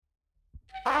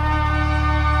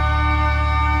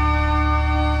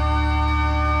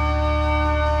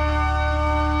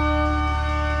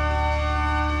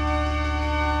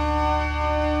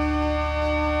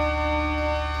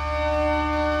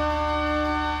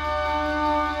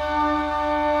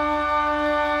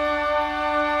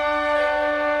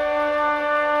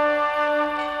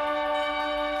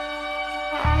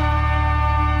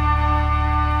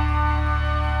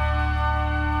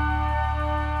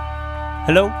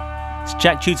Hello, it's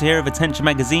Jack Tutor here of Attention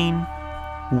Magazine.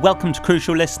 Welcome to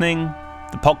Crucial Listening,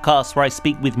 the podcast where I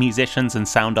speak with musicians and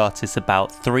sound artists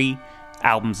about 3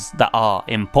 albums that are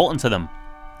important to them.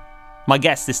 My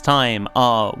guests this time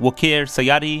are Waqir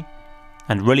Sayadi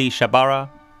and Ruli Shabara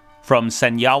from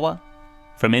Senyawa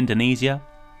from Indonesia,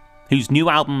 whose new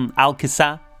album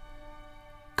Al-Kisah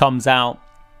comes out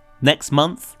next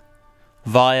month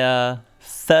via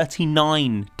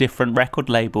 39 different record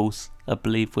labels, I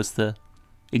believe was the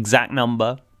exact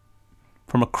number,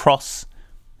 from across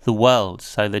the world.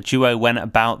 So the duo went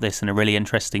about this in a really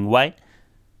interesting way.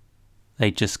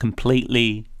 They just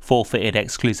completely forfeited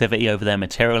exclusivity over their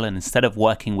material, and instead of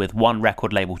working with one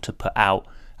record label to put out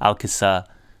Al-Kisah,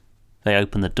 they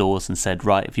opened the doors and said,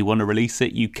 right, if you want to release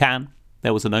it, you can.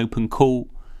 There was an open call.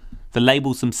 The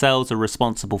labels themselves are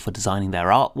responsible for designing their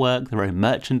artwork, their own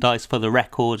merchandise for the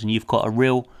record, and you've got a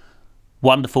real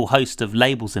wonderful host of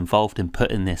labels involved in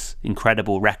putting this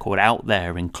incredible record out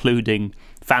there, including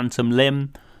Phantom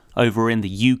Limb over in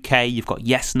the UK. You've got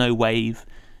Yes No Wave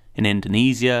in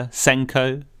Indonesia,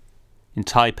 Senko in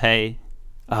Taipei,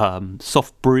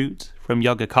 Soft Brute from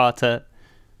Yogyakarta,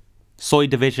 Soy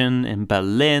Division in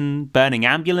Berlin, Burning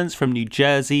Ambulance from New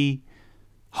Jersey,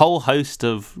 whole host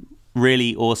of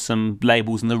really awesome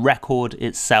labels, and the record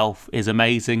itself is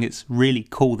amazing. It's really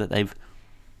cool that they've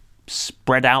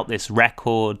spread out this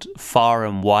record far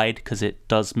and wide, because it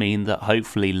does mean that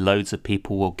hopefully loads of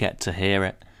people will get to hear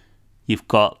it. You've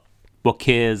got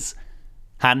Waqir's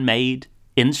handmade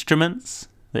instruments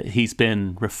that he's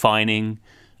been refining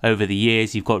over the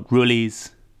years. You've got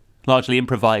Ruli's largely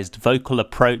improvised vocal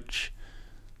approach.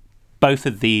 Both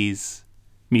of these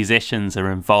musicians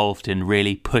are involved in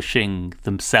really pushing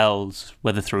themselves,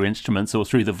 whether through instruments or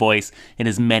through the voice, in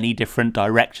as many different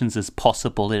directions as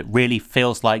possible. It really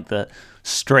feels like the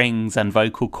strings and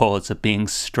vocal cords are being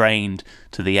strained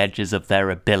to the edges of their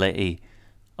ability.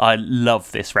 I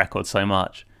love this record so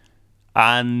much.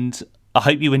 And I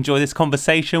hope you enjoy this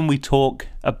conversation. We talk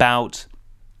about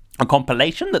a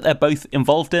compilation that they're both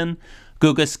involved in,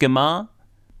 Gugus Gemar,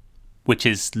 which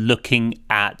is looking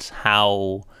at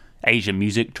how Asian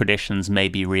music traditions may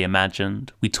be reimagined.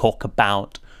 We talk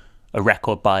about a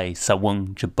record by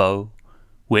Sawung Jabo,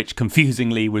 which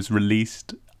confusingly was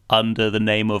released under the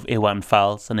name of Iwan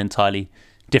Fals, an entirely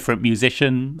different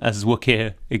musician, as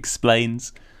Waqir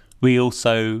explains. We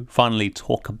also finally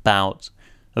talk about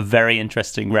a very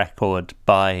interesting record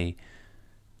by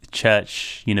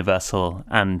Church Universal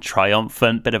and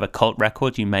Triumphant, bit of a cult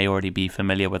record. You may already be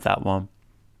familiar with that one.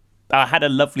 I had a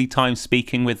lovely time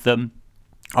speaking with them.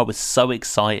 I was so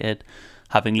excited,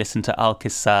 having listened to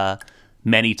Al-Kisah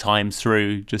many times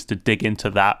through, just to dig into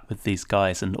that with these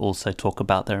guys and also talk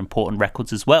about their important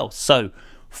records as well. So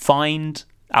find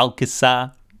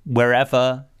Al-Kisah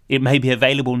wherever it may be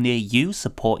available near you.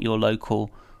 Support your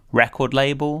local record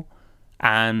label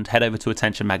and head over to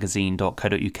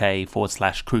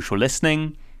attentionmagazine.co.uk/crucial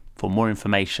listening for more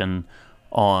information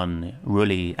on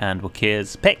Ruli and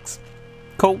Waqir's picks.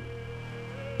 Cool.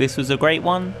 This was a great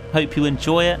one. Hope you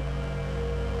enjoy it.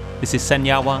 This is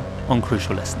Senyawa on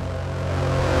Crucial Listening.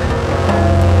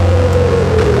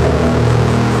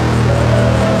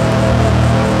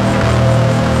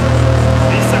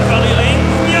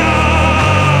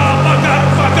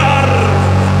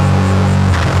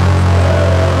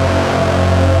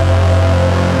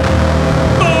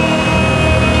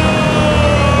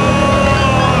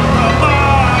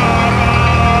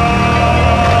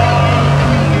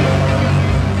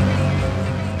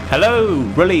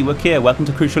 Ruli, Waqir, welcome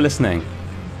to Crucial Listening.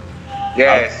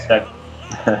 Yes.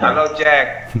 Hello,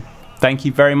 Jack. Thank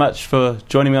you very much for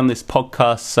joining me on this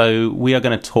podcast. So we are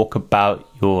going to talk about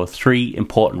your 3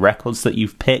 important records that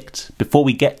you've picked. Before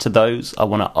we get to those, I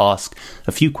want to ask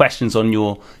a few questions on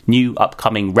your new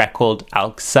upcoming record,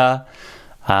 Al-Kisah.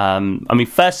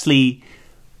 Firstly,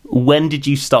 when did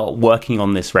you start working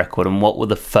on this record, and what were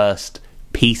the first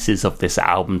pieces of this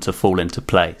album to fall into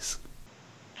place?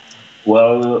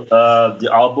 Well, the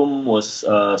album was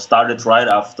started right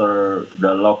after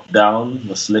the lockdown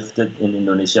was lifted in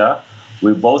Indonesia.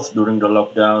 We both, during the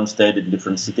lockdown, stayed in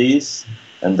different cities.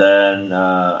 And then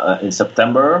in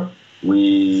September,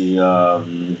 we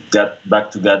got back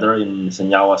together in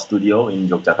Senyawa studio in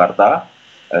Yogyakarta.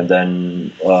 And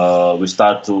then we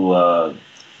start to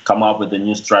come up with a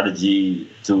new strategy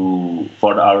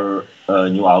for our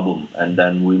new album. And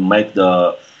then we make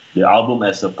the album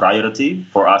as a priority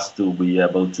for us to be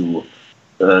able to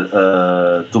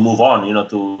move on,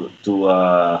 to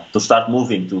start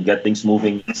moving, to get things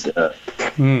moving. We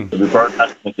first had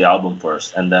to make the album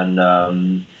first, and then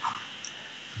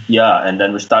and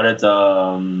then we started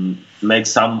make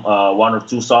some one or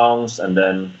two songs, and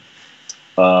then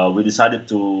we decided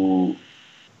to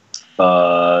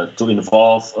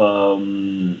involve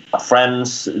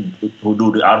friends who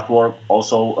do the artwork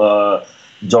also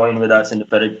join with us in the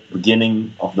very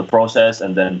beginning of the process,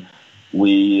 and then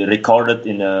we recorded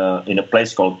in a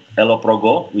place called Elo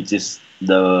Progo, which is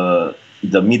the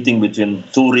meeting between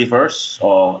two rivers,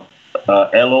 or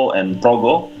Elo and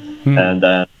Progo, and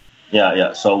then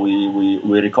so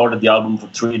we recorded the album for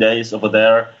 3 days over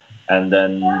there, and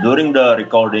then during the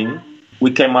recording we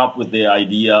came up with the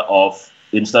idea of,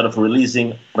 instead of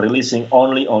releasing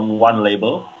only on one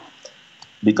label,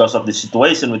 because of the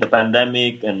situation with the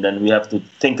pandemic, and then we have to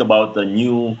think about the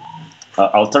new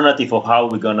alternative of how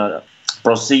we're gonna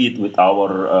proceed with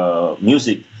our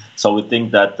music. So we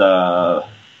think that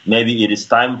maybe it is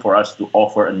time for us to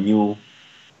offer a new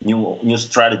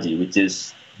strategy, which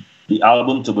is the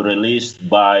album to be released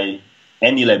by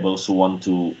any labels who want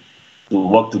to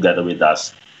work together with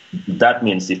us. That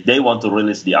means if they want to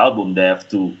release the album, they have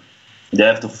to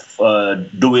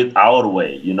do it our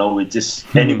way, which is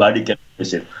anybody can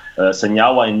release it.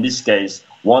 Senyawa in this case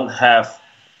won't have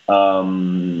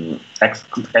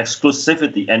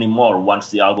exclusivity anymore once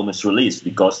the album is released,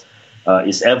 because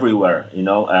it's everywhere,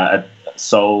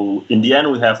 so in the end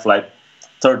we have like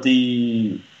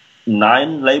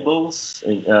 39 labels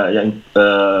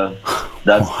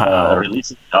that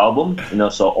releasing the album,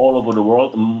 so all over the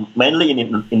world, mainly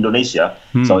in Indonesia.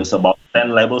 So it's about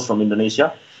 10 labels from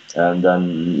Indonesia. And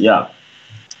then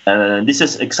and this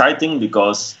is exciting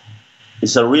because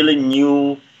it's a really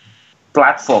new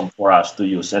platform for us to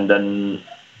use, and then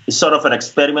it's sort of an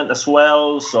experiment as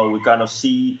well, so we kind of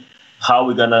see how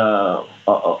we're gonna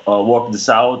work this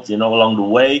out, along the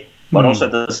way. But also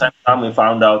at the same time we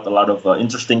found out a lot of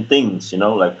interesting things,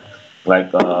 like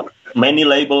many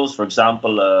labels, for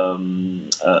example,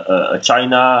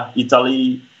 China,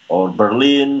 Italy, or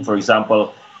Berlin, for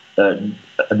example.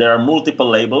 There are multiple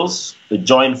labels that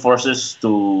join forces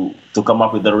to come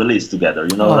up with the release together.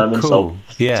 You know what I mean? Cool.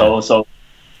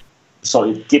 So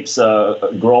it keeps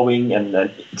growing and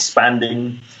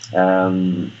expanding,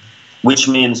 which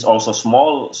means also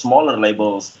smaller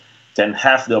labels can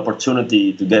have the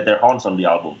opportunity to get their hands on the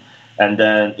album, and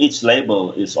then each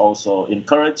label is also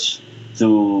encouraged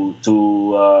to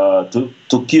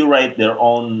curate their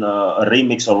own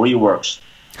remix or reworks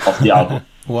of the album.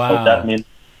 Wow. So that means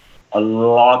a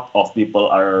lot of people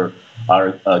are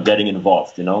getting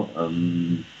involved,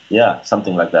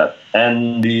 something like that.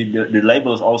 And the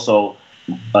labels also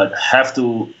have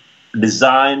to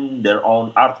design their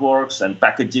own artworks and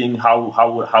packaging,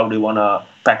 how they want to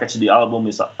package the album,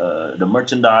 is the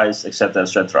merchandise, etc.,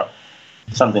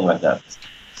 something like that.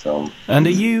 So. And are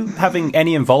you having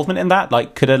any involvement in that?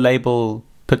 Like, could a label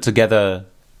put together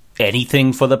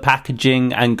anything for the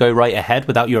packaging and go right ahead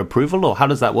without your approval, or how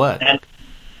does that work?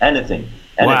 Anything.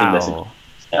 Wow.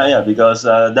 Basically. Because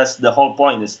that's the whole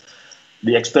point. Is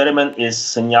the experiment is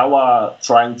Senyawa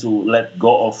trying to let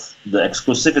go of the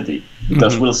exclusivity,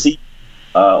 because we'll see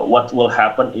what will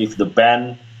happen if the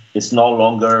band is no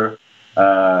longer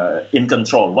in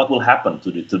control. What will happen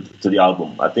to the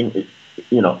album? I think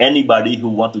anybody who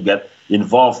want to get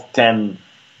involved can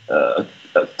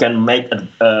make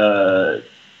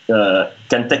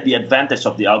can take the advantage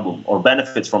of the album or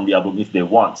benefits from the album if they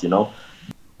want.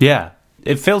 Yeah.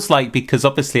 It feels like, because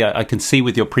obviously I can see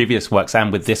with your previous works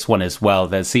and with this one as well,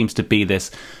 there seems to be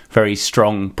this very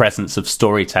strong presence of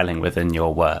storytelling within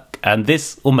your work. And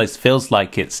this almost feels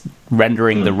like it's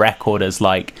rendering the record as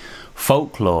like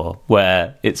folklore,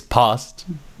 where it's passed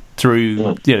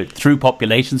through, through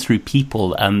populations, through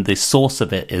people, and the source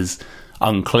of it is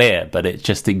unclear, but it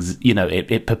just,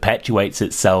 it perpetuates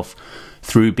itself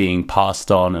through being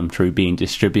passed on and through being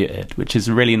distributed, which is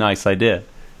a really nice idea.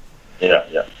 Yeah.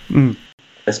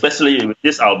 Especially with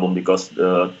this album, because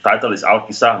the title is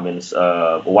Alkisah, means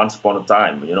once upon a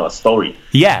time, a story.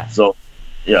 Yeah. So,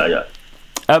 yeah.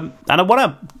 And I want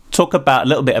to talk a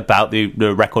little bit about the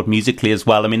record musically as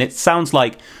well. I mean, it sounds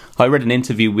like I read an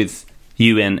interview with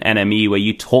you in NME where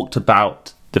you talked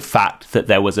about the fact that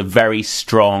there was a very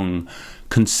strong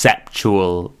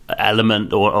conceptual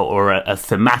element or a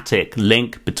thematic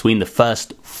link between the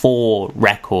first 4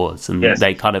 records, and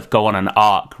they kind of go on an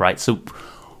arc, right? So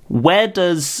where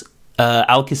does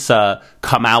Alkisah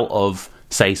come out of,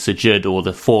 say, Sujud or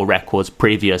the 4 records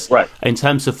previous, right, in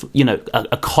terms of,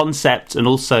 a concept, and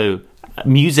also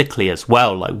musically as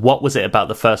well? Like, what was it about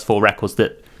the first 4 records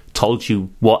that told you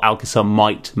what Alkisah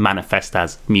might manifest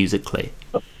as musically?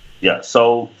 Yeah,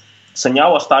 so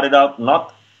Senyawa started out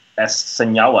not as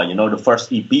Senyawa, the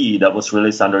first EP that was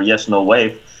released under Yes No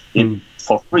Wave.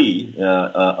 for free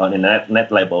on a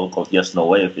net label called Yes No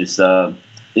Wave.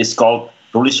 It's called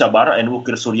Ruli Syabara and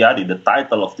Wukir Suryadi. The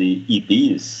title of the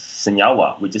EP is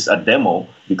Senyawa, which is a demo,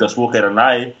 because Wukir and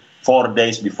I, 4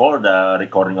 days before the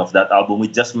recording of that album, we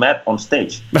just met on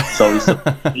stage. So it's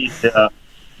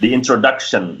the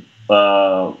introduction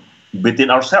between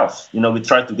ourselves. We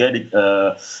try to get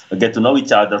to know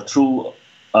each other through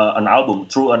an album,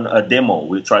 through a demo.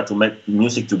 We try to make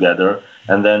music together,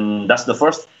 and then that's the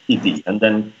first EP. And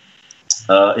then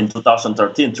in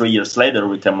 2013, 3 years later,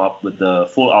 we came up with the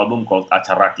full album called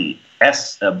Acaraki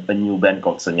as a new band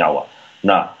called Senyawa.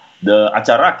 Now, the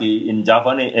Acaraki in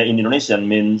Javanese, in Indonesian,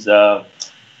 means the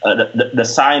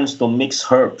science to mix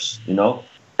herbs,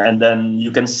 And then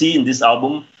you can see in this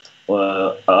album,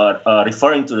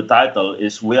 referring to the title,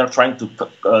 is we are trying to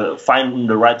find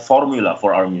the right formula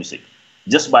for our music.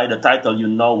 Just by the title, you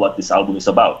know what this album is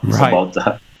about. It's about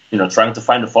trying to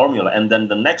find a formula. And then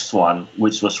the next one,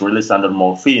 which was released under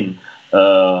Morphine,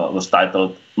 was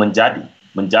titled Menjadi.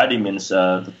 Menjadi means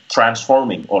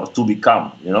transforming or to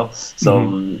become,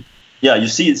 So, you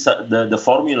see it's, the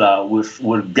formula,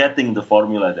 we're getting the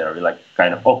formula there. We're like,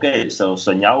 kind of, okay, so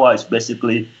Senyawa is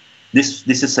basically, this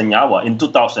is Senyawa in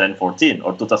 2014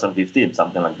 or 2015,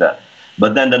 something like that.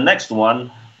 But then the next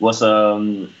one was a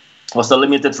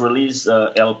limited release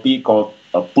LP called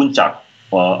Puncak,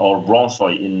 or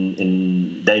Bronsoy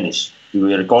in Danish.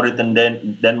 We recorded in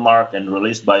Denmark and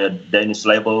released by a Danish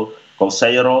label called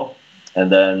Seiro, and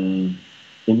then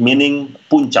meaning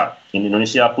Puncak. In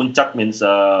Indonesia, Puncak means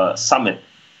summit,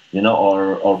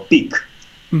 or peak.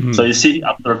 Mm-hmm. So you see,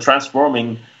 after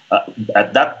transforming,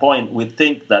 at that point, we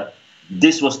think that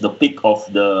this was the peak of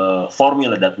the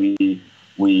formula that we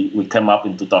came up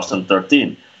in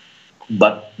 2013.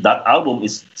 But that album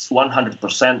is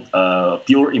 100%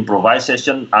 pure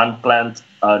improvisation, unplanned,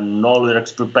 no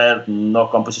lyrics prepared, no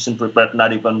composition prepared,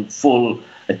 not even full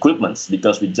equipments,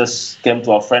 because we just came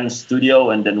to our friend's studio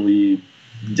and then we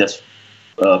just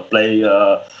play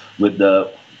with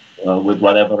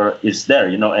whatever is there,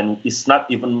 and it's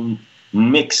not even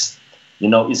mixed,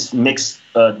 it's mixed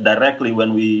directly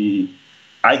when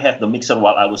I have the mixer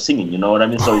while I was singing, you know what I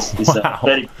mean? So it's Wow.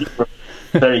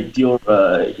 a very pure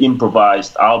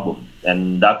improvised album,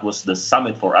 and that was the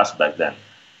summit for us back then.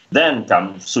 Then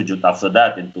comes Sujud after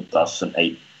that in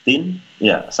 2018, 18,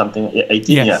 Yes,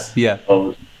 yeah.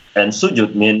 So, and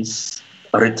Sujud means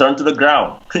return to the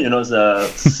ground,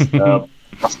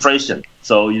 frustration.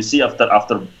 So you see,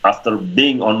 after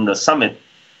being on the summit,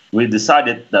 we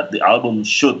decided that the album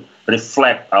should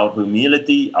reflect our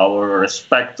humility, our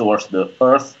respect towards the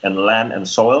earth and land and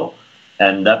soil,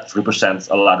 and that represents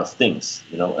a lot of things,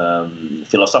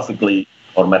 philosophically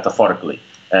or metaphorically.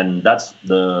 And that's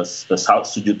the South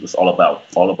Sujud was all about,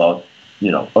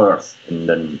 earth and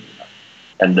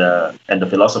the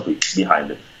philosophy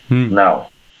behind it. Now,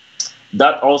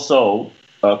 that also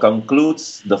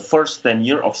concludes the first 10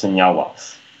 years of Senyawa.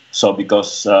 So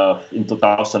because in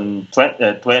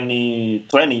 2020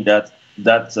 that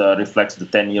reflects the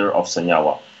 10 year of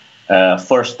Senyawa,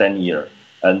 first 10 year.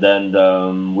 And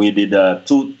then we did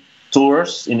 2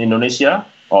 tours in Indonesia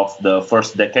of the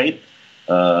first decade,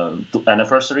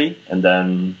 anniversary. And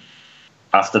then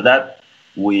after that,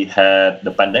 we had the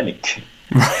pandemic.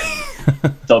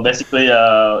 So basically,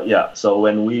 so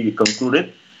when we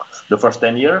concluded the first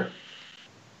 10 year,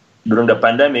 during the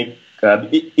pandemic,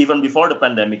 even before the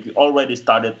pandemic, we already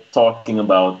started talking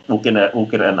about,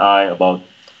 Wukir and I, about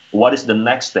what is the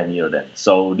next 10 year then.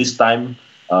 So this time,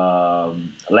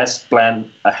 let's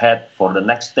plan ahead for the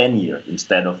next 10 years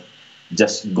instead of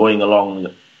just going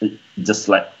along just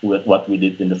like with what we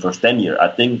did in the first 10 years. I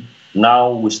think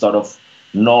now we sort of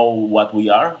know what we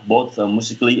are, both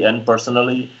musically and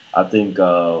personally. I think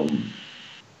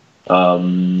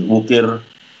Wukir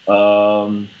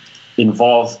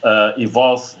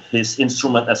evolved his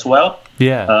instrument as well.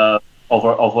 Yeah.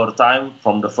 Over time,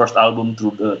 from the first album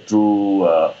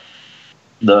through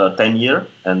the 10 year,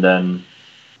 and then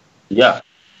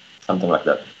something like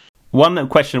that. One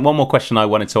more question I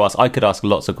wanted to ask. I could ask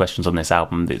lots of questions on this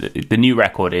album. The new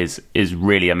record is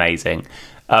really amazing.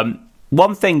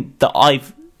 One thing that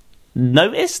I've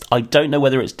noticed, I don't know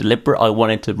whether it's deliberate, I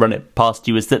wanted to run it past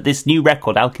you, is that this new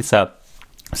record, Alkisah,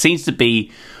 seems to be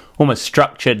almost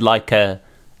structured like a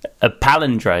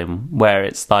palindrome, where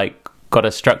it's like got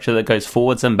a structure that goes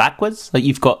forwards and backwards. Like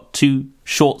you've got 2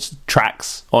 short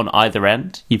tracks on either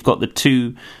end. You've got the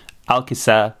 2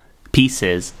 Alkisah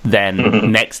pieces,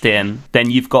 then next in,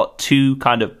 then you've got 2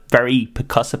 kind of very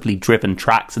percussively driven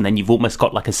tracks, and then you've almost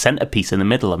got like a centerpiece in the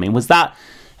middle. I mean, was that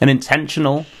an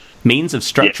intentional means of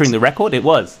structuring the record? It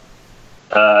was.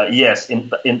 Yes, in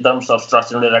terms of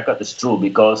structuring the record, it's true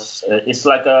because it's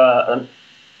like the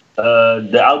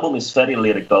album is very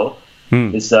lyrical.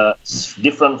 It's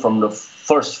different from the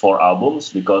first 4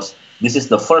 albums because this is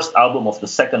the first album of the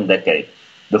second decade.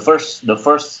 The first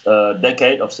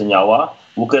decade of Senyawa,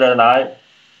 Wukir and I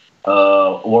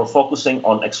were focusing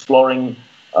on exploring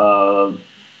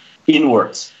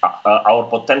inwards our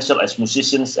potential as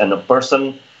musicians and a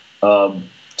person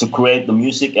to create the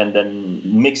music and then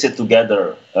mix it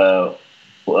together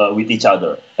with each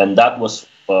other. And that was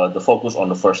the focus on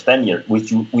the first 10 years,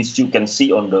 which you can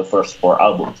see on the first 4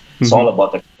 albums. It's all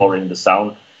about exploring the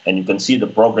sound, and you can see the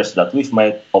progress that we've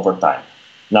made over time.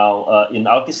 Now, in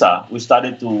Alkisah, we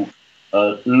started to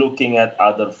looking at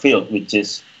other field, which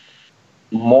is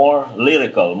more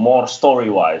lyrical, more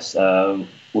story-wise.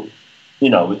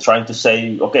 We're trying to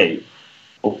say, okay,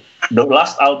 the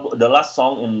last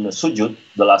song in Sujud,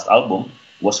 the last album,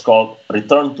 was called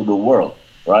 "Return to the World,"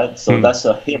 right? So that's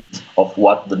a hint of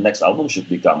what the next album should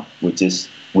become, which is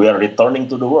we are returning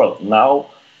to the world. Now,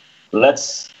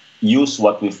 let's use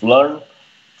what we've learned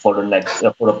for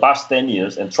the past 10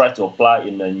 years and try to apply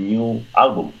in a new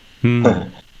album.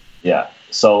 Yeah.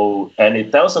 So, and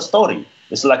it tells a story.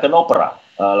 It's like an opera.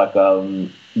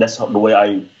 That's the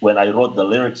way when I wrote the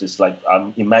lyrics, it's like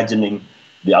I'm imagining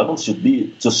the album should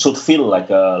feel like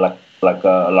an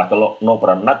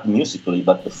opera, not musically,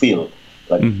 but the feel.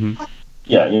 Like,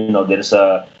 yeah, there's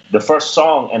the first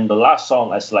song and the last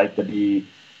song as like the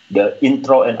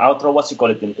intro and outro. What you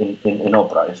call it in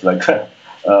opera? It's like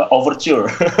overture.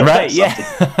 Right. Yeah.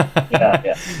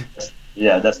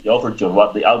 Yeah, that's the overture.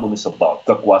 What the album is about.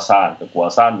 Kekuasaan.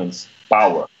 Kekuasaan means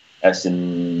power, as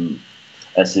in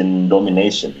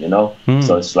domination.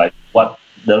 So it's like what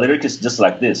the lyric is just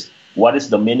like this. What is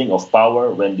the meaning of power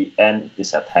when the end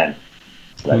is at hand?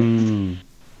 Like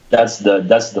that's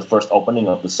the first opening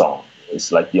of the song.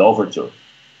 It's like the overture,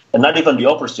 and not even the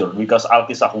overture because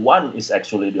Alkisah 1 is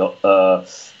actually the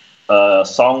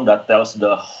song that tells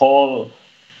the whole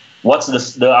what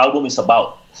the album is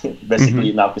about. Basically,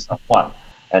 in Alkisah 1,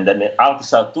 and then in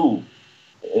Alkisah 2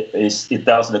 it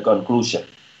tells the conclusion,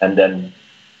 and then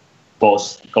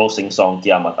closing song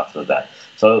Kiamat after that.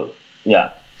 So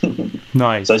yeah.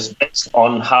 Nice. So it's based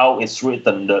on how it's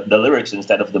written, the lyrics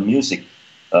instead of the music,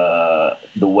 the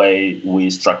way we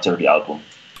structure the album.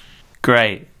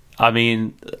 Great. I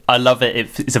mean, I love it.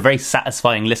 It's a very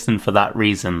satisfying listen for that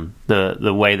reason.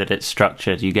 The way that it's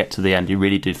structured, you get to the end, you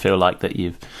really do feel like that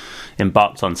you've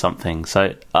embarked on something.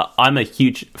 So I'm a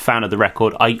huge fan of the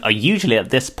record. I usually at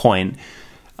this point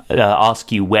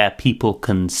ask you where people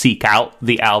can seek out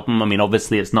the album. I mean,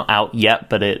 obviously it's not out yet,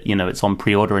 but it's on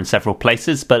pre-order in several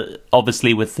places. But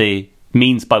obviously with the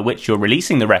means by which you're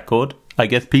releasing the record, I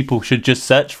guess people should just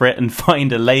search for it and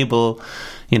find a label,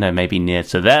 maybe near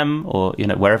to them or,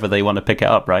 wherever they want to pick it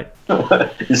up, right?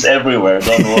 It's everywhere,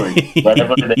 don't worry.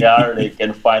 Wherever they are, they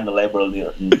can find a label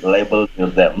near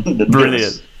them.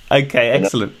 Brilliant. Okay,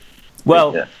 excellent.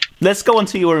 Well, let's go on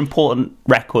to your important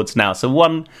records now. So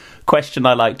one question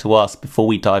I like to ask before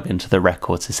we dive into the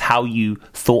records is how you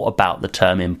thought about the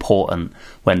term important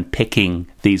when picking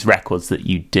these records that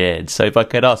you did. So if I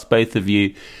could ask both of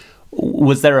you,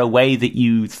 was there a way that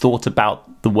you thought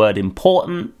about the word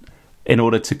important in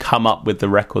order to come up with the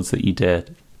records that you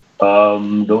did?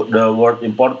 The word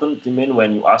important, you mean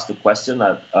when you asked the question,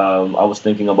 I was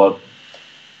thinking about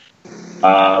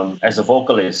as a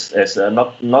vocalist, as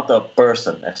not a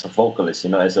person, as a vocalist,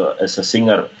 as a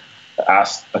singer,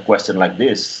 asked a question like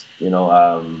this,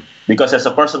 because as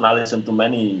a person I listen to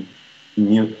many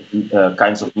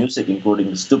kinds of music, including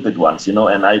the stupid ones,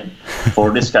 and I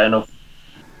for this kind of,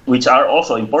 which are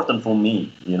also important for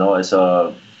me, as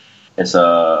a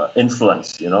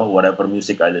influence, whatever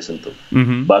music I listen to.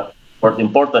 But what's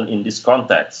important in this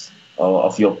context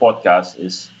of your podcast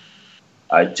is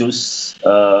I choose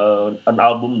an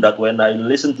album that when I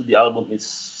listen to the album,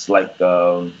 it's like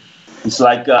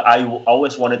I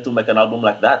always wanted to make an album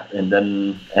like that, and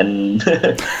and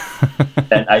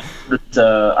I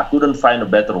couldn't find a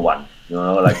better one,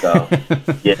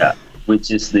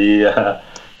 which is the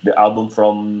album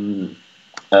from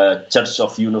Church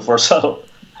of Universal.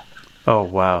 Oh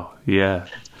wow, yeah,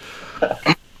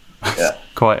 yeah,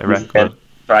 quite a record. And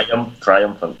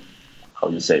triumphant. How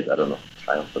you say it? I don't know.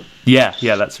 Triumphant.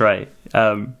 Yeah, that's right.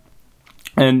 And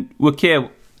Wukir,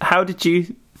 how did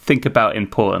you think about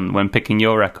important when picking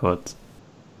your records?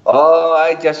 Oh,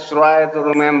 I just try to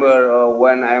remember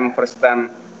when I'm first time,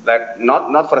 like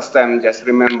not first time, just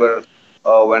remember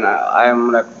when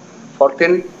I'm like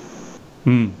 14.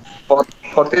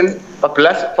 14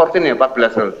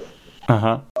 old.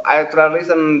 I try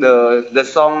listen the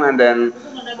song and then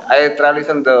I try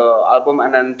listen the album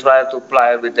and then try to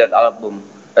play with that album.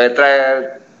 I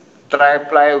try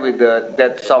play with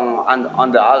that song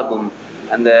on the album,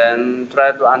 and then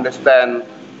try to understand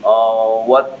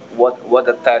what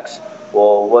the text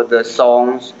or what the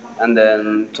songs, and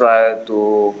then try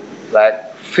to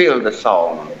like feel the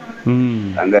song,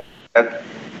 and then that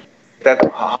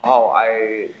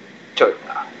cho-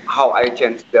 how I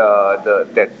changed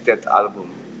that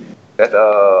album. That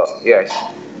yes,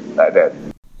 like that.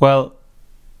 Well,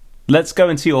 let's go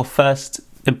into your first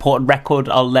important record.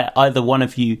 I'll let either one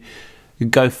of you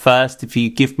go first. If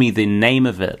you give me the name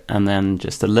of it and then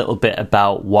just a little bit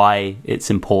about why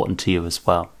it's important to you as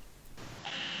well.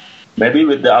 Maybe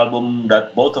with the album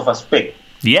that both of us picked.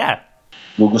 Yeah.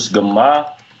 Gugus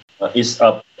Gema is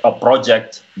a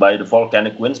project by the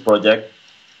Volcanic Winds project,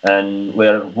 and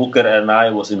where Booker and I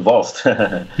was involved.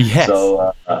 Yes.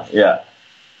 So yeah.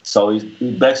 So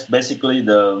it's basically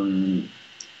the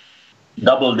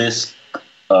double disc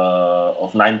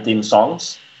of 19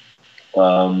 songs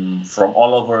from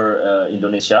all over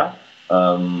Indonesia,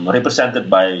 represented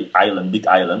by big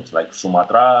islands like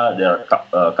Sumatra. There are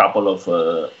a couple of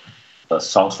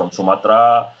songs from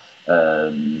Sumatra,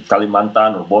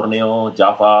 Kalimantan or Borneo,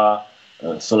 Java,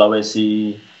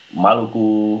 Sulawesi,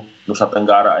 Maluku, Nusa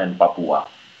Tenggara, and Papua.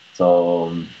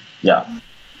 So yeah.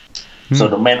 So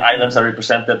the main islands are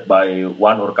represented by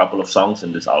one or a couple of songs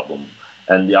in this album.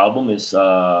 And the album is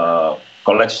a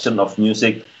collection of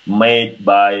music made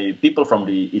by people from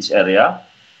each area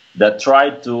that try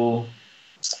to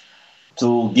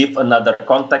give another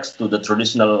context to the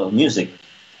traditional music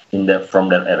from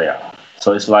that area.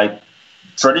 So it's like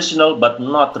traditional, but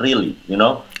not really,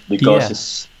 because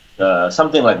it's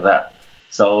something like that.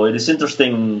 So it is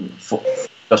interesting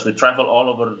because we travel all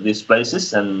over these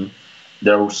places, and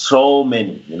there were so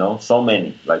many,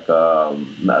 like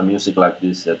music like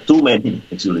this. Too many,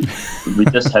 actually. We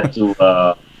just had to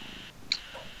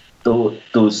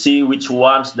see which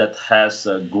ones that has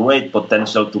a great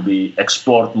potential to be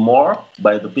explored more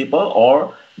by the people,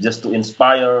 or just to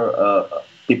inspire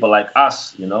people like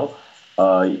us, young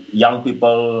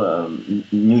people,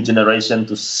 new generation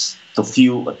to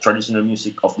view traditional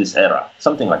music of this era,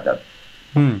 something like that.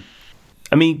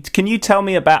 I mean, can you tell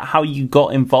me about how you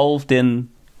got involved in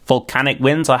Volcanic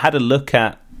Winds? I had a look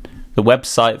at the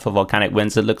website for Volcanic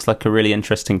Winds. It looks like a really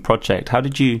interesting project. How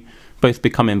did you both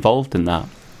become involved in that?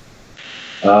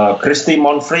 Christy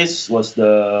Monfries was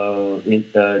the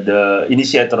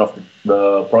initiator of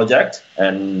the project,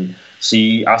 and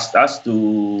she asked us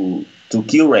to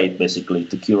curate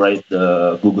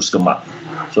the Gugus Gema.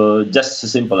 So just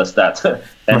as simple as that.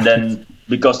 And then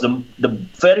because the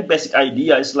very basic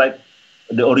idea is like,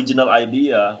 the original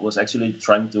idea was actually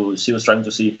she was trying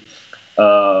to see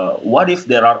what if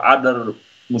there are other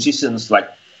musicians like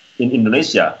in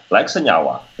Indonesia, like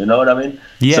Senyawa, you know what I mean?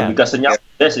 Yeah. So because Senyawa is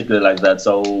basically like that,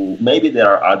 so maybe there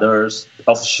are others.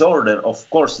 Of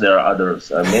course there are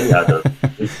others, many others,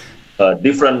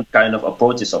 different kind of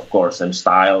approaches, of course, and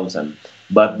styles,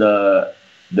 but the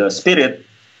spirit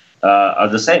are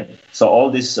the same. So all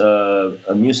this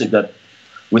music that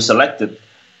we selected,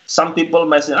 some people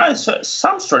may say, it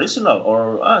sounds traditional,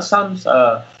 or sounds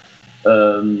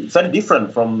very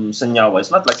different from Senyawa.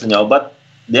 It's not like Senyawa, but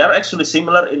they are actually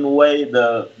similar in a way,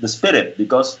 the spirit,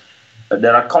 because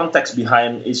there are context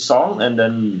behind each song, and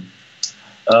then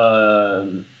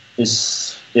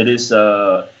it is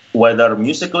whether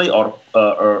musically or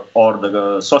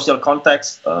the social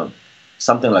context,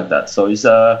 something like that. So it's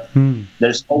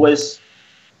there's always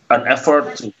an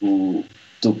effort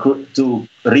to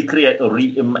recreate or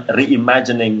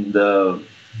reimagining the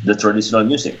traditional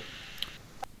music.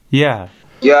 Yeah.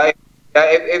 Yeah.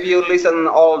 If you listen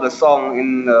all the song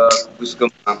in Gugus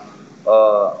Gema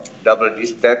double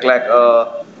disc, that like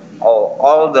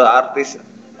all the artists,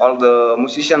 all the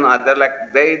musicians are there,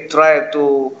 like they try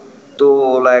to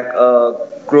like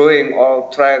growing or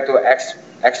try to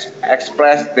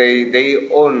express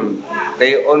their own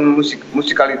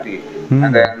musicality,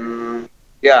 and then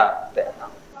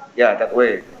that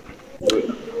way.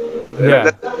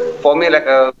 Yeah. For me, like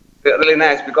really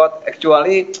nice, because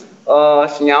actually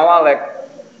Senyawa, like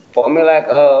for me, like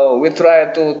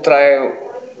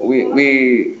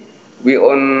we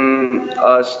on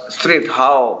street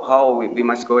how we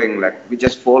must going, like we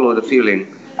just follow the feeling,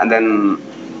 and then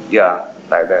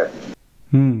like that.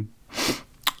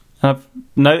 I've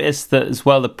noticed that as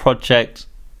well. The project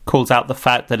calls out the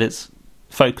fact that it's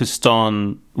focused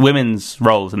on women's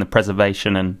roles in the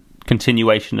preservation and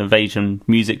continuation of Asian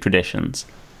music traditions.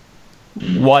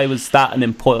 Why was that an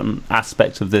important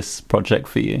aspect of this project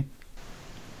for you?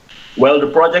 Well, the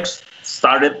project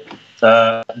started,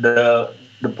 the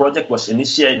the project was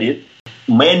initiated,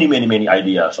 many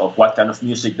ideas of what kind of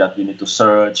music that we need to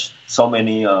search. So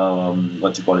many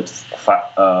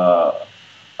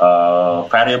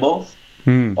variables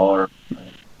or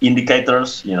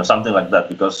indicators, something like that.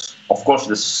 Because of course,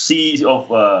 the sea of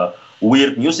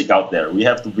weird music out there. We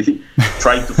have to be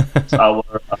trying to fix our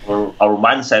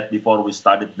mindset before we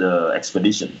started the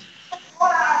expedition.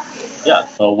 Yeah,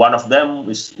 one of them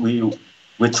is we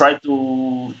try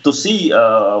to see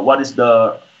what is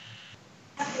the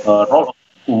role of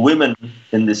women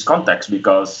in this context,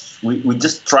 because we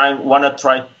just want to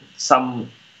try some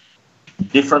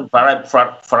different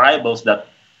variables that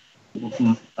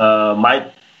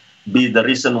might be the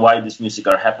reason why this music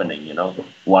are happening.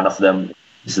 One of them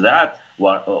is that,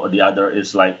 or the other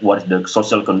is like what is the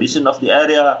social condition of the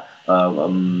area,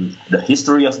 the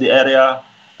history of the area,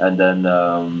 and then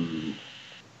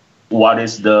what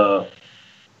is the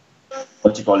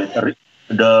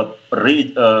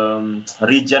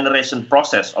regeneration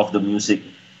process of the music.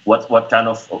 What kind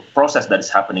of process that is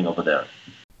happening over there.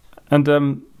 And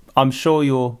I'm sure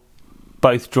you're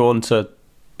both drawn to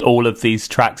all of these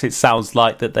tracks. It sounds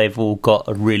like that they've all got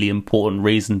a really important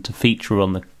reason to feature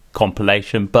on the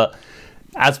compilation. But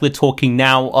as we're talking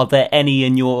now, are there any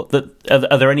are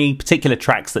there any particular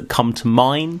tracks that come to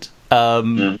mind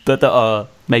that are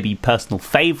maybe personal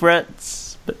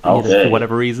favorites, for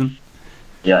whatever reason?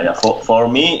 Yeah. For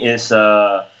me is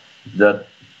let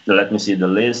me see, the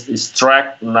list is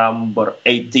track number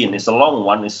 18. It's a long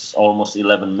one. It's almost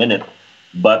 11 minutes,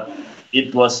 but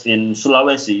it was in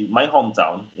Sulawesi, my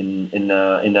hometown, in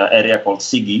an area called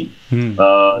Sigi.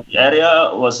 The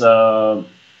area was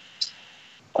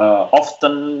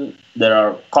often there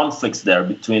are conflicts there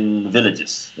between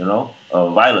villages,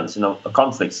 violence,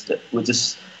 conflicts, which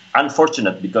is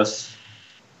unfortunate because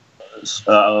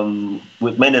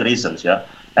with many reasons, yeah.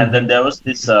 And then there was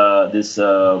this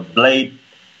blade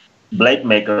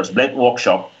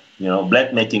workshop,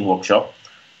 blade making workshop.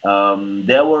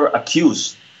 They were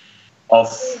accused of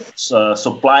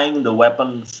supplying the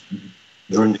weapons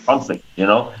during the conflict,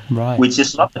 right. Which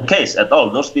is not the case at all.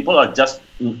 Those people are just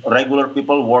regular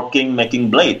people working, making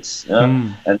blades.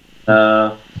 And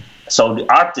so the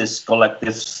artist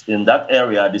collectives in that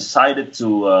area decided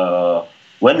to,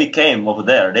 when we came over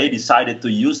there, they decided to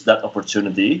use that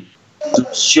opportunity to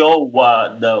show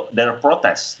their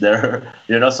protests.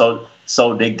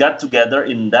 So they got together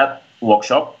in that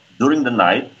workshop during the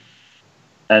night,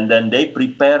 and then they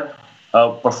prepare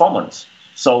a performance.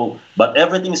 So, but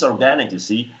everything is organic, you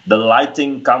see. The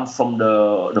lighting comes from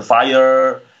the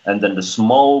fire, and then the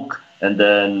smoke, and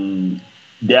then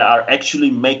they are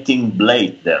actually making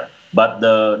blade there. But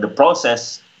the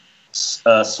process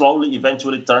slowly,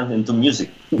 eventually turned into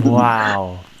music.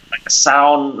 Wow.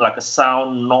 like a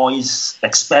sound noise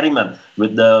experiment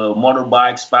with the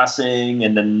motorbikes passing,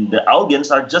 and then the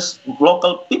audience are just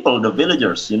local people, the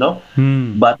villagers,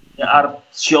 But they are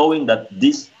showing that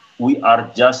we are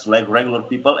just like regular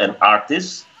people and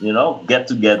artists, get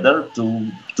together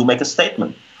to make a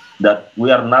statement that we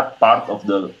are not part of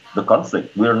the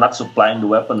conflict. We are not supplying the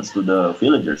weapons to the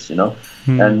villagers,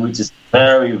 and which is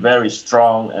very, very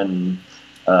strong and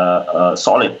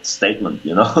solid statement,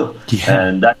 Yeah.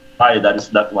 And that's why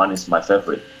that one is my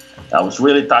favorite. I was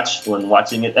really touched when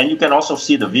watching it, and you can also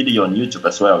see the video on YouTube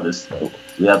as well.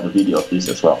 We have the video of this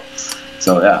as well.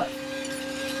 So yeah.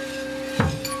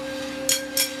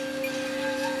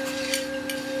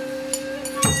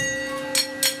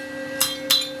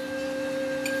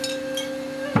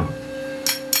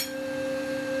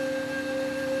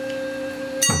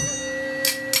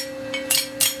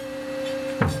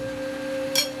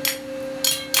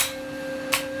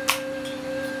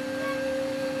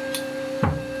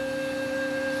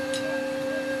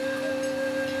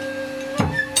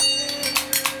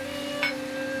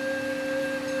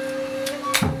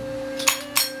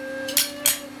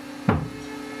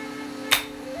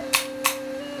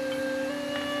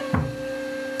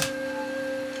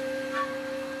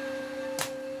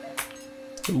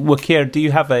 Wakir, do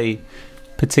you have a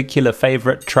particular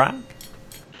favorite track?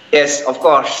 Yes, of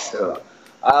course.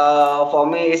 For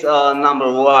me, it's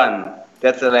number one.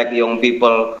 That's like young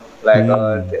people, like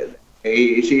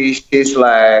she's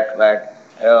like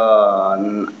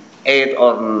 8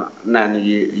 or 9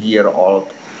 year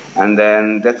old, and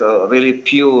then that's really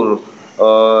pure.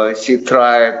 She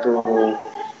tried to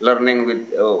learning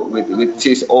with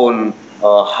his own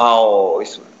how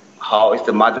is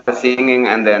the mother singing,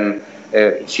 and then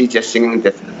she just singing.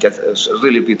 That's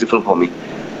really beautiful for me.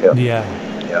 Yeah.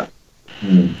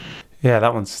 Yeah,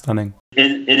 that one's stunning.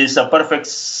 It is a perfect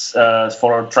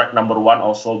for track number one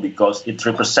also, because it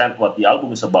represents what the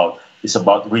album is about. is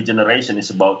about regeneration. It's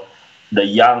about the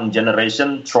young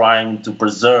generation trying to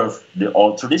preserve the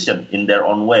old tradition in their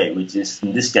own way, which is,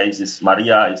 in this case, is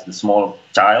Maria is the small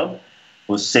child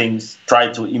who sings,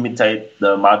 try to imitate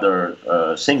the mother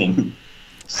singing.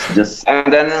 Just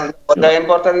And then the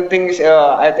important thing is,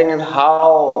 I think, is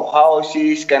how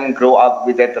she can grow up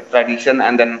with that tradition,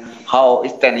 and then how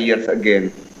it's 10 years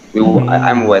again.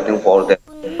 I'm waiting for that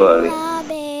actually.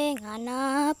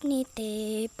 Nganap ni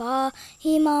te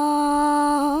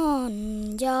pahiman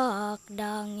jak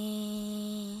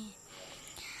dangi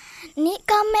ni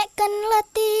kamekan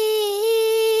lati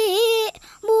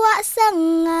buat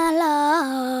sengalang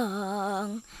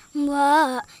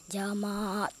buat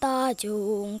jamak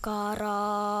tajung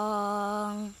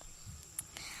karang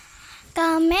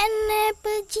kamene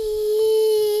peji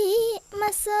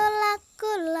masalah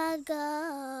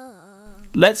kulagang.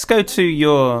 Let's go to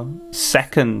your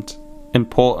second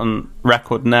important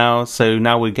record now. So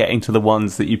now we're getting to the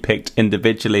ones that you picked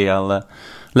individually. I'll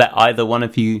let either one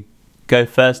of you go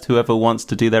first, whoever wants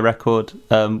to do their record.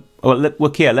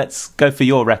 Wakia, let's go for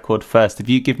your record first. If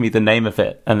you give me the name of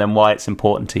it and then why it's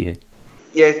important to you.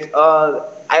 Yes,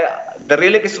 the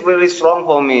lyric is really strong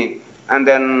for me. And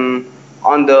then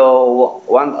on the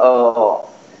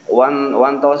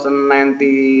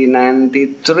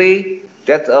 1993,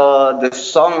 that the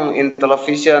song in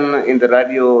television, in the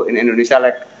radio in Indonesia,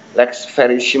 like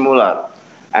very similar,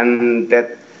 and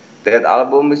that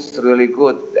album is really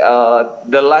good.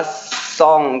 The last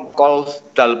song called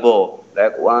Dalbo,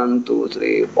 like 1, 2,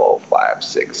 3, 4, 5,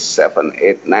 6, 7,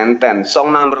 8, 9, 10.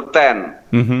 Song number 10.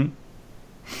 Mm-hmm.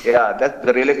 Yeah, that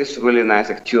the lyric is really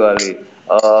nice actually.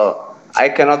 I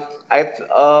cannot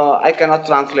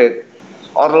translate,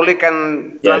 or Ruli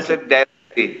can translate that.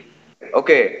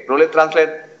 Okay, Ruli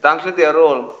translate ya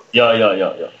Rul. Ya.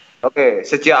 Oke,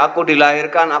 sejak aku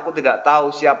dilahirkan, aku tidak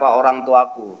tahu siapa orang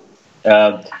tuaku.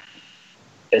 Ever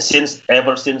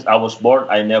since I was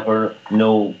born, I never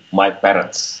know my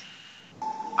parents.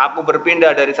 Aku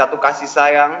berpindah dari satu kasih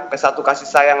sayang ke satu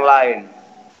kasih sayang lain.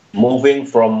 Moving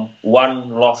from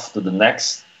one love to the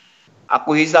next.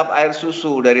 Aku hisap air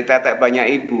susu dari tetek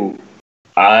banyak ibu.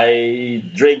 I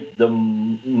drink the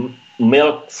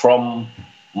milk from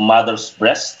mother's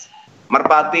breast.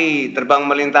 Merpati terbang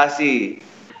melintasi.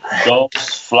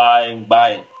 Doves flying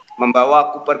by.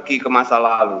 Membawaku pergi ke masa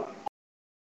lalu.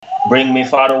 Bring me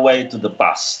far away to the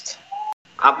past.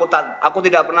 Aku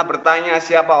tidak pernah bertanya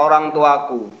siapa orang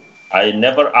tuaku. I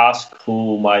never asked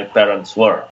who my parents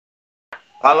were.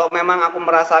 Kalau memang aku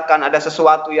merasakan ada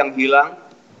sesuatu yang hilang.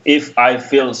 If I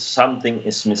feel something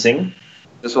is missing.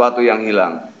 Sesuatu yang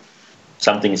hilang.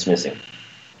 Something is missing.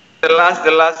 The last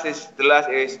is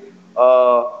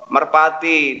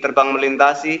merpati terbang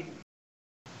melintasi.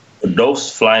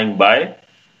 Doves flying by.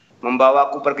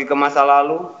 Membawaku pergi ke masa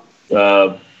lalu.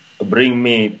 Bring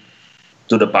me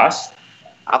to the past.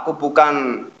 Aku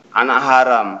bukan anak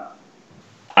haram.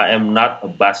 I am not a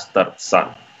bastard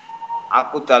son.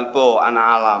 Aku Dalbo, anak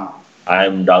alam. I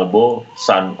am Dalbo,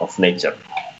 son of nature.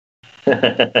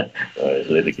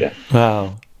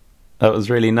 Wow, that was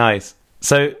really nice.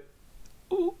 So,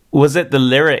 was it the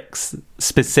lyrics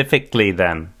specifically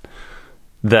then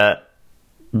that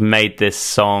made this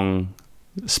song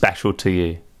special to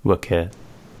you, Wakia?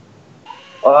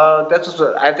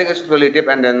 I think it's really deep,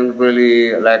 and then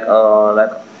really like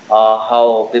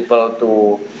how people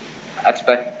to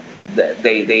expect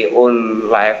their own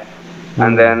life,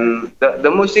 and then the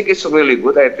music is really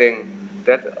good. I think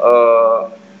that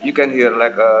you can hear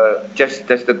like just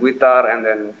the guitar, and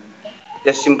then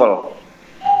just simple,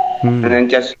 and then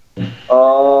just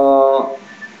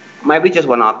maybe just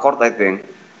one accord. I think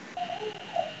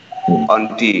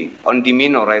on D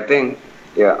minor. I think,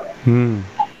 yeah.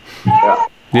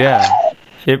 Yeah,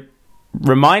 it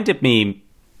reminded me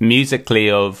musically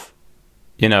of,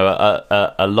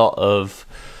 a lot of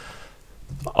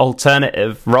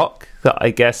alternative rock that I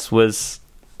guess was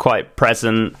quite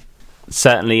present,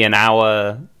 certainly in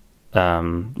our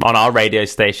on our radio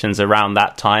stations around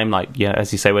that time. Like,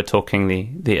 as you say, we're talking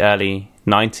the early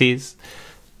 90s.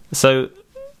 So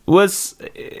was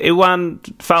Iwan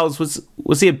Fowles,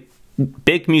 was he a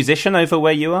big musician over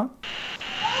where you are?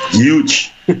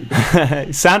 Huge.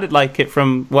 It sounded like it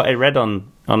from what I read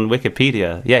on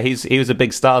Wikipedia. Yeah, he was a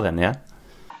big star then, yeah?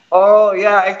 Oh,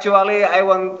 yeah, actually, I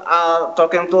want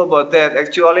talking to about that.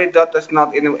 Actually, that is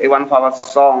not in Iwan Fals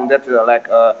song. That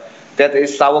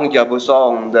is Sawung Jabu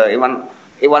song. The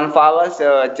Iwan Fals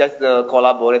just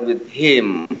collaborate with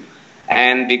him.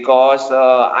 And because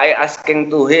I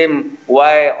asking to him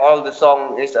why all the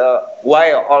song is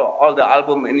why all the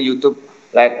album in YouTube,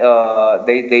 like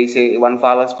they say Iwan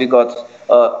Fals, because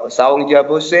Saung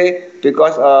Jabuse,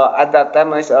 because at that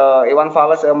time is Iwan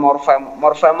Fals more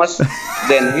famous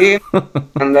than him,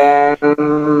 and then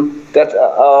that's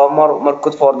more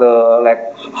good for the like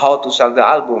how to sell the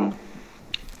album.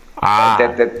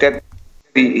 That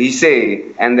he say,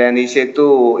 and then he say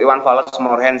too, Iwan Fals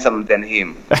more handsome than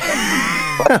him.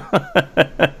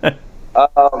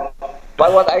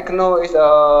 But what I know is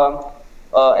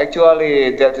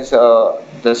actually that is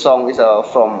the song is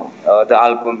from the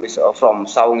album is from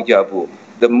Saung Jabu.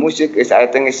 The music is I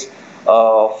think is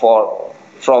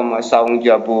from Saung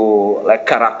Jabu like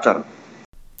character.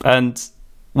 And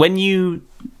when you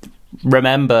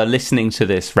remember listening to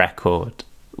this record,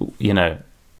 you know,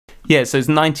 yeah, so it's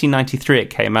 1993 it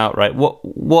came out, right?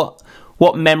 What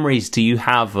memories do you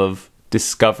have of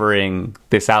discovering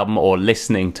this album or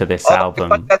listening to this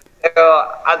album? At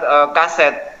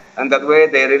cassette, and that way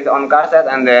they read on cassette,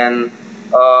 and then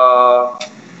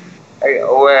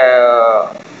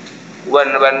when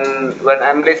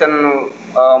I'm listen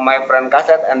my friend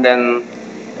cassette, and then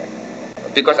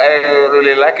because I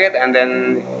really like it, and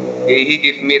then he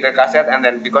give me the cassette, and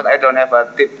then because I don't have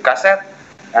a tip cassette,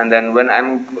 and then when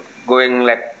I'm going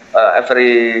like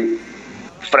every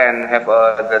friend have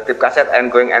the tip cassette,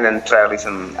 and going and then try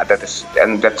listen at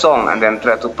that song, and then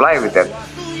try to play with that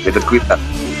with the guitar.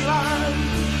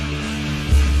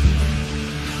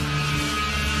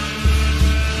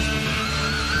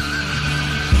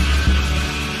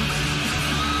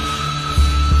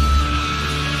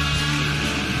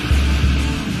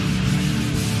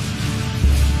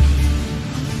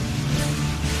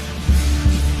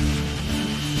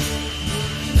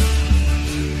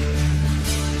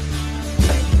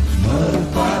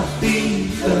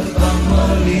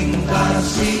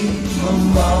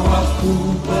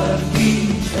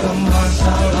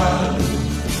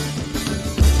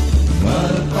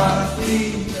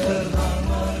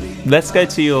 Let's go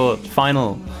to your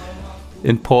final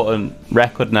important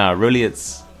record now. Really,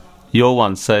 it's your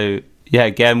one. So, yeah,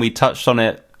 again, we touched on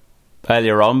it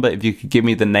earlier on, but if you could give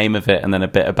me the name of it and then a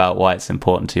bit about why it's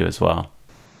important to you as well.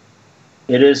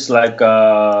 It is like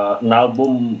an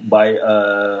album by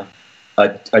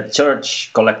a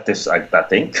church collective, I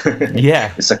think.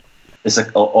 Yeah. It's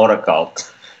a or a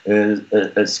cult.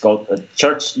 It's called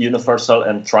Church Universal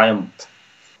and Triumph: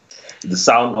 The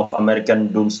Sound of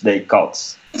American Doomsday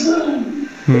Cults.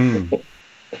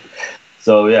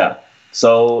 So yeah,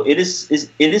 so it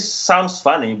is sounds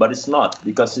funny, but it's not,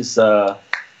 because it's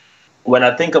when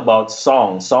I think about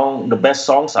the best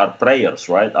songs are prayers,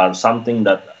 right? Are something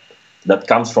that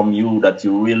comes from you, that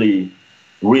you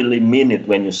really mean it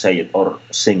when you say it or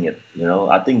sing it. You know,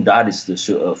 I think that is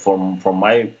from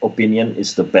my opinion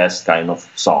is the best kind of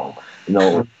song. You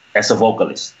know, as a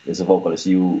vocalist,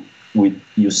 you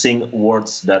sing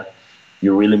words that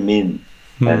you really mean.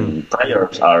 And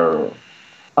prayers are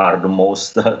the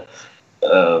most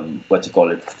what you call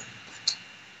it,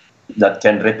 that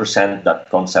can represent that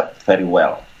concept very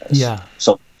well. Yeah.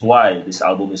 So that's why this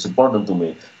album is important to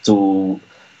me, to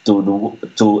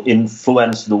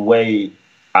influence the way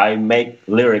I make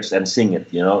lyrics and sing it.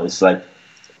 You know, it's like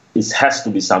it has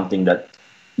to be something that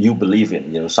you believe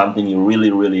in. You know, something you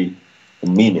really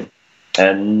mean it.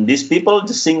 And these people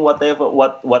just sing whatever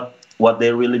what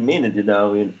they really mean it. You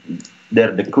know.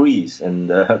 Their decrees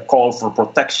and call for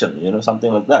protection, you know,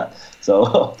 something like that. So,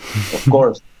 of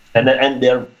course, and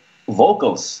their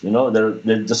vocals, you know,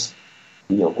 they're just,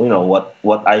 you know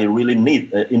what I really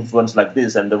need, influence like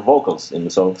this, and their vocals,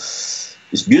 and so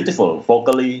it's beautiful,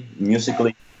 vocally,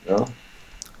 musically, you know,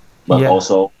 but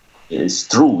also it's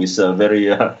true. It's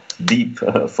very deep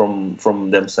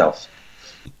from themselves.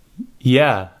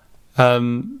 Yeah, I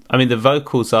mean the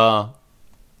vocals are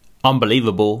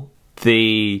unbelievable.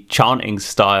 The chanting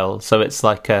style, so it's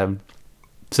like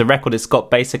it's a record. It's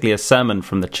got basically a sermon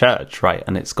from the church, right?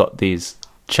 And it's got these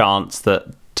chants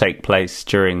that take place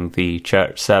during the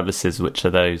church services, which are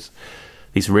these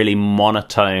really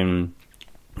monotone,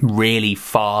 really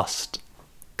fast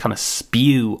kind of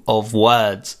spew of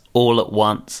words all at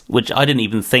once, which I didn't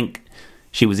even think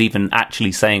she was even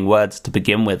actually saying words to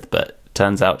begin with, but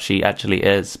turns out she actually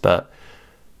is. But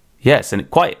yes, and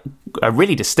quite a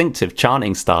really distinctive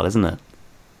chanting style, isn't it?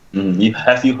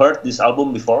 Have you heard this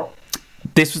album before?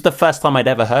 This was the first time I'd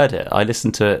ever heard it. I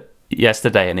listened to it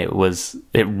yesterday, and it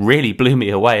really blew me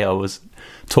away. I was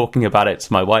talking about it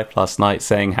to my wife last night,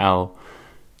 saying how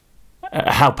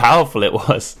powerful it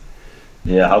was.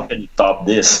 Yeah, how can you top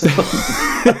this?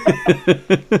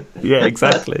 Yeah,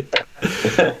 exactly.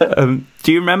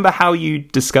 Do you remember how you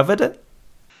discovered it?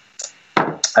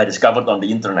 I discovered on the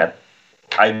internet.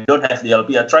 I don't have the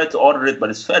LP. I tried to order it, but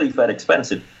it's very, very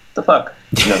expensive. What the fuck?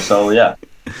 You know, so yeah.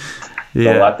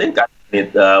 So I think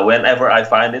whenever I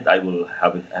find it, I will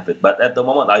have it. But at the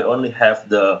moment, I only have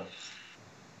the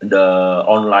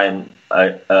online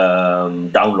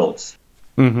downloads.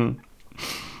 Mm-hmm.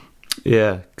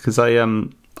 Yeah, because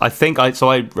I think I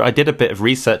did a bit of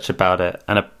research about it,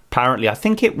 and apparently I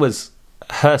think it was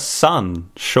her son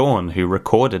Sean who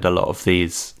recorded a lot of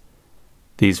these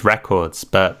records,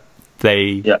 but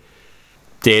they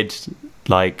did,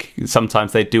 like,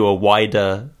 sometimes they do a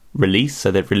wider release,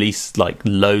 so they'd release like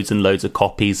loads and loads of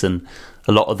copies, and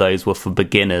a lot of those were for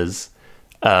beginners,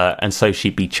 and so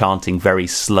she'd be chanting very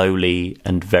slowly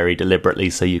and very deliberately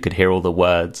so you could hear all the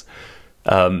words.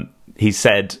 He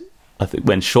said, I think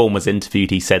when Sean was interviewed,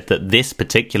 he said that this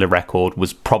particular record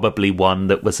was probably one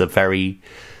that was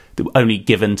only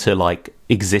given to like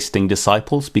existing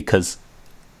disciples, because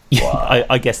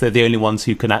I guess they're the only ones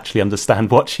who can actually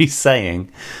understand what she's saying,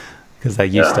 because they're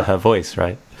used to her voice,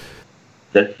 right?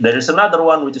 There is another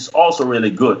one which is also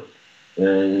really good.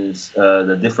 Is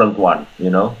the different one,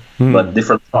 but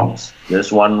different songs.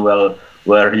 There's one where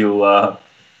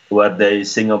they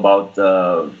sing about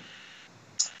the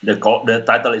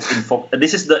title is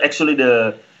This is actually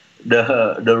the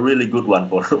really good one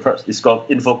for first. It's called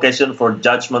Invocation for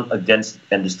Judgment Against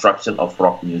and Destruction of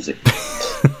Rock Music.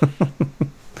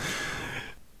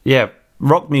 Yeah,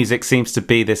 rock music seems to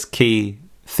be this key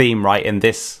theme right in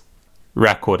this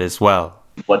record as well.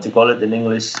 What you call it in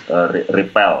English?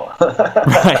 Repel.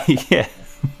 Right, yeah.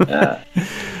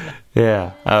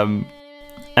 Yeah.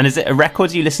 And is it a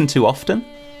record you listen to often?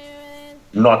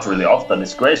 Not really often.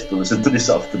 It's great to listen to this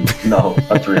often. No,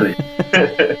 not really.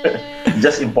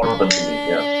 Just important to me,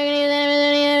 yeah.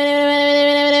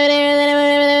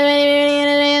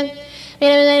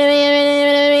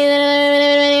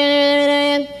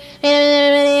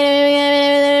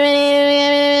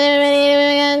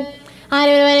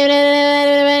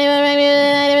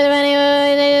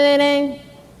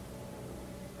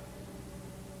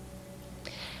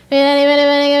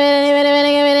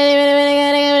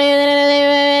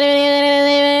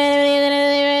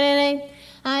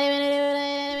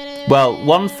 Well,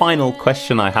 one final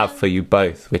question I have for you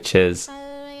both, which is,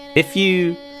 if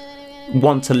you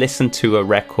want to listen to a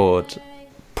record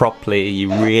properly,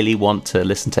 you really want to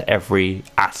listen to every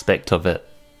aspect of it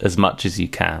as much as you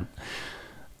can,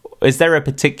 is there a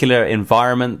particular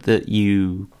environment that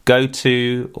you go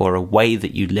to or a way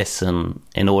that you listen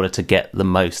in order to get the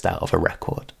most out of a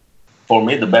record? For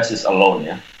me, the best is alone,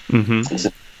 yeah. Mm-hmm. It's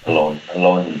alone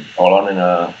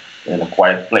in a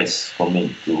quiet place for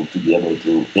me to be able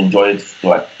to enjoy it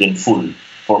like in full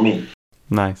for me.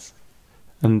 Nice.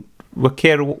 And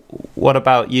Wakir, what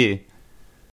about you?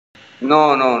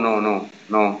 No.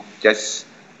 Just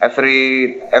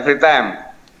every time,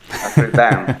 every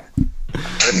time,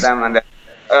 and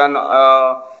then,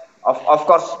 of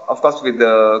course, with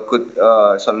the good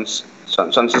sound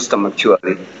system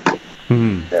actually.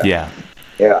 Yeah.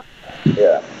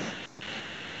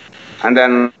 And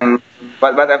then,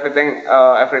 but everything,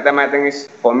 every time I think is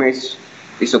for me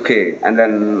is okay, and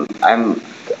then I'm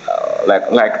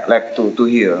like to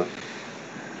hear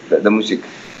the music.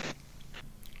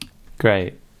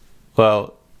 Great.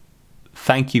 Well,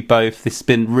 thank you both. It's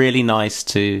been really nice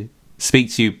to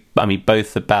speak to you. I mean,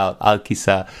 both about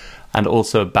Alkisah and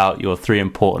also about your 3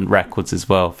 important records as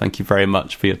well. Thank you very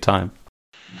much for your time.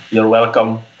 You're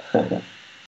welcome.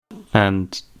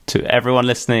 And to everyone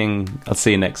listening, I'll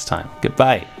see you next time.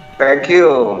 Goodbye. Thank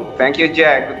you,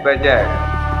 Jack. Goodbye,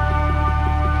 Jack.